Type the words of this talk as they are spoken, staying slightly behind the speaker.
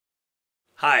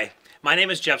Hi, my name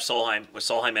is Jeff Solheim with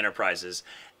Solheim Enterprises,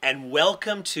 and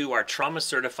welcome to our Trauma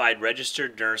Certified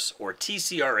Registered Nurse, or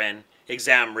TCRN,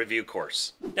 exam review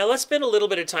course. Now let's spend a little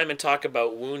bit of time and talk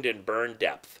about wound and burn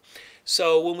depth.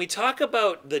 So when we talk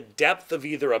about the depth of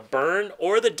either a burn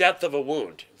or the depth of a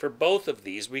wound, for both of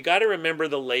these, we got to remember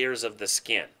the layers of the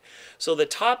skin. So the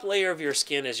top layer of your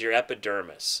skin is your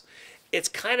epidermis. It's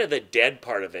kind of the dead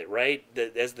part of it, right?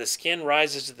 As the skin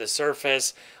rises to the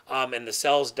surface and the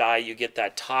cells die, you get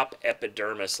that top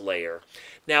epidermis layer.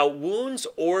 Now, wounds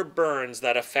or burns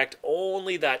that affect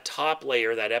only that top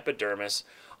layer, that epidermis,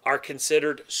 are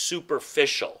considered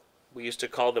superficial. We used to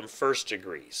call them first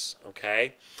degrees,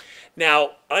 okay?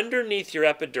 Now, underneath your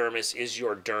epidermis is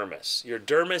your dermis. Your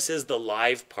dermis is the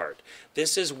live part.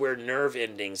 This is where nerve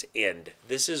endings end.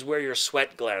 This is where your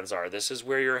sweat glands are. This is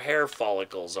where your hair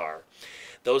follicles are.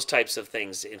 Those types of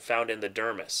things found in the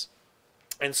dermis.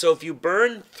 And so if you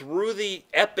burn through the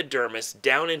epidermis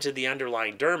down into the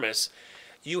underlying dermis,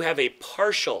 you have a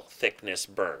partial thickness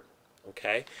burn.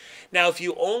 Okay. Now, if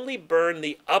you only burn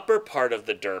the upper part of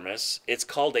the dermis, it's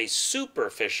called a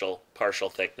superficial partial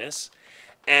thickness.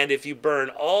 And if you burn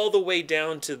all the way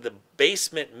down to the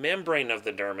basement membrane of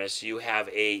the dermis, you have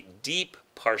a deep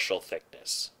partial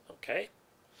thickness. Okay.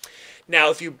 Now,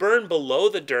 if you burn below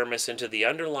the dermis into the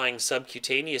underlying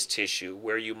subcutaneous tissue,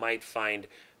 where you might find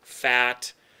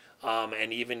fat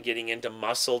and even getting into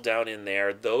muscle down in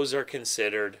there, those are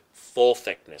considered full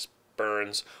thickness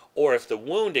burns. Or if the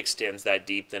wound extends that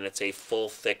deep, then it's a full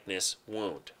thickness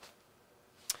wound.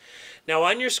 Now,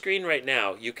 on your screen right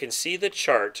now, you can see the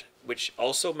chart, which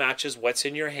also matches what's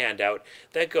in your handout,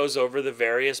 that goes over the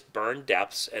various burn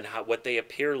depths and what they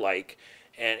appear like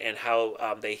and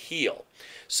how they heal.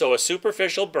 So a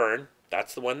superficial burn,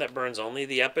 that's the one that burns only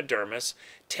the epidermis,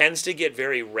 tends to get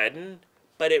very reddened,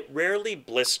 but it rarely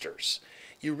blisters.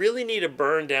 You really need to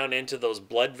burn down into those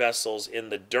blood vessels in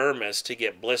the dermis to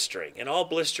get blistering. And all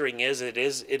blistering is, it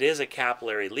is a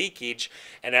capillary leakage,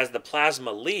 and as the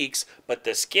plasma leaks, but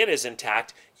the skin is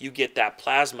intact, you get that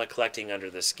plasma collecting under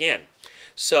the skin.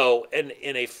 So in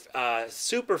a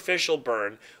superficial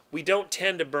burn, we don't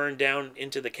tend to burn down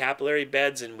into the capillary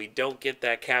beds, and we don't get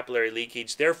that capillary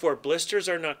leakage. Therefore, blisters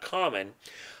are not common,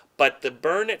 but the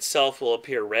burn itself will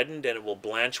appear reddened and it will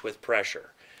blanch with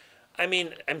pressure. I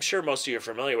mean, I'm sure most of you are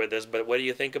familiar with this, but what do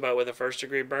you think about with a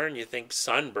first-degree burn? You think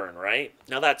sunburn, right?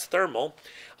 Now, that's thermal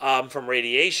from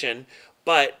radiation,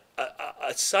 but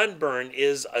a sunburn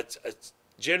is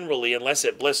generally, unless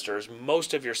it blisters,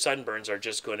 most of your sunburns are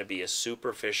just going to be a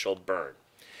superficial burn.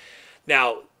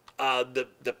 Now,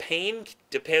 the pain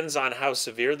depends on how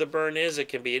severe the burn is. It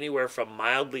can be anywhere from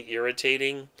mildly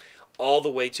irritating all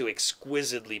the way to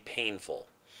exquisitely painful.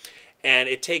 And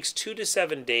it takes 2 to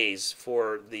 7 days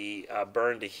for the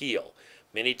burn to heal.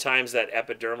 Many times that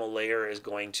epidermal layer is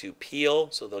going to peel,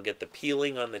 so they'll get the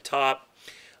peeling on the top,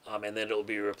 and then it will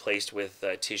be replaced with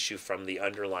tissue from the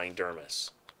underlying dermis.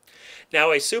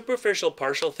 Now, a superficial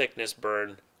partial thickness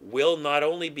burn will not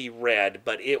only be red,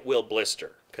 but it will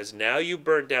blister, because now you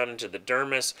burn down into the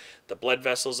dermis, the blood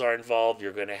vessels are involved,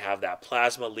 you're going to have that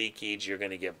plasma leakage, you're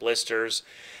going to get blisters.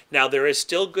 Now, there is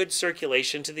still good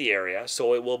circulation to the area,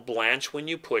 so it will blanch when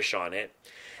you push on it.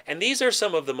 And these are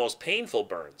some of the most painful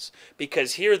burns,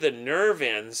 because here the nerve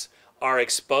ends are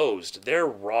exposed. They're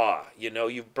raw. You know,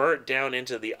 you've burnt down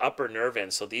into the upper nerve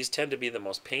ends, so these tend to be the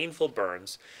most painful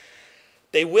burns.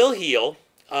 They will heal.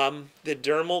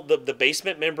 The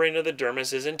basement membrane of the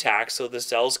dermis is intact, so the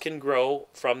cells can grow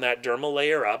from that dermal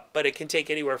layer up, but it can take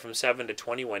anywhere from 7 to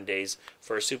 21 days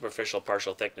for a superficial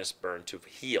partial thickness burn to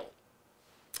heal.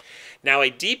 Now, a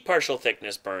deep partial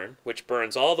thickness burn, which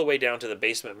burns all the way down to the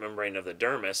basement membrane of the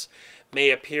dermis,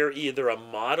 may appear either a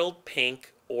mottled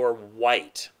pink or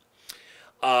white.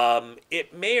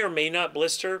 It may or may not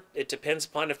blister. It depends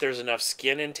upon if there's enough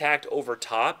skin intact over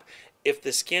top. If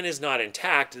the skin is not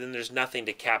intact, then there's nothing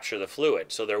to capture the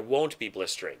fluid, so there won't be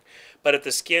blistering. But if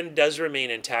the skin does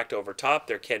remain intact over top,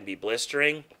 there can be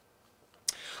blistering.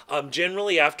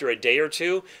 Generally, after a day or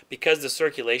two, because the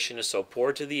circulation is so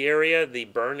poor to the area, the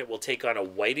burn, it will take on a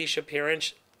whitish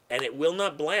appearance, and it will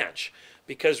not blanch,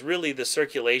 because really the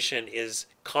circulation is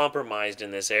compromised in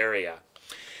this area.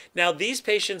 Now, these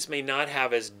patients may not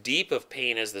have as deep of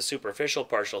pain as the superficial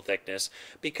partial thickness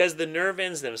because the nerve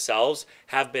ends themselves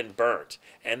have been burnt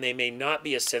and they may not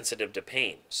be as sensitive to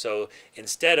pain. So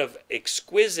instead of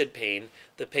exquisite pain,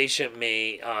 the patient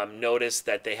may notice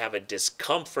that they have a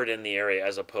discomfort in the area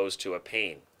as opposed to a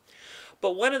pain.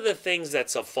 But one of the things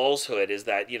that's a falsehood is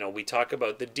that, we talk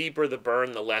about the deeper the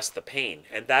burn, the less the pain.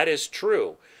 And that is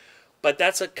true. But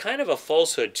that's a kind of a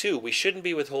falsehood too. We shouldn't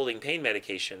be withholding pain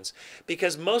medications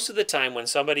because most of the time when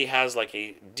somebody has like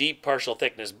a deep partial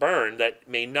thickness burn that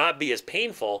may not be as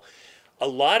painful, a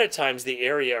lot of times the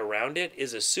area around it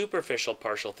is a superficial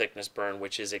partial thickness burn,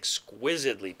 which is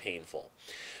exquisitely painful.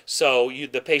 So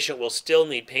the patient will still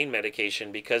need pain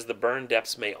medication because the burn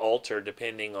depths may alter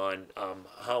depending on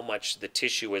how much the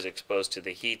tissue is exposed to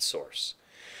the heat source.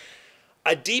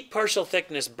 A deep partial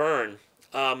thickness burn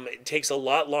it takes a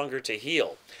lot longer to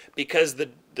heal because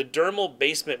the dermal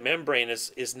basement membrane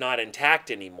is not intact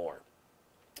anymore.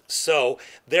 So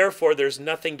therefore there's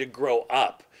nothing to grow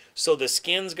up. So the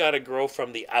skin's got to grow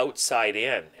from the outside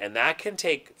in, and that can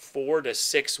take 4 to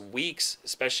 6 weeks,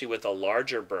 especially with a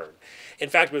larger burn. In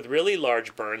fact, with really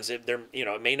large burns, it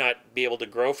may not be able to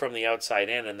grow from the outside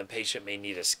in, and the patient may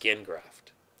need a skin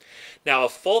graft. Now, a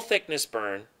full thickness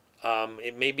burn,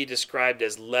 it may be described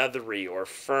as leathery or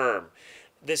firm.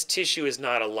 This tissue is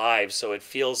not alive, so it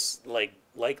feels like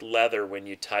leather when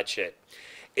you touch it.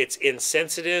 It's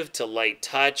insensitive to light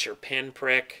touch or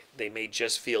pinprick. They may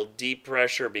just feel deep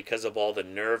pressure because of all the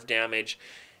nerve damage,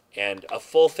 and a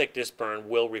full thickness burn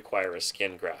will require a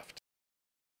skin graft.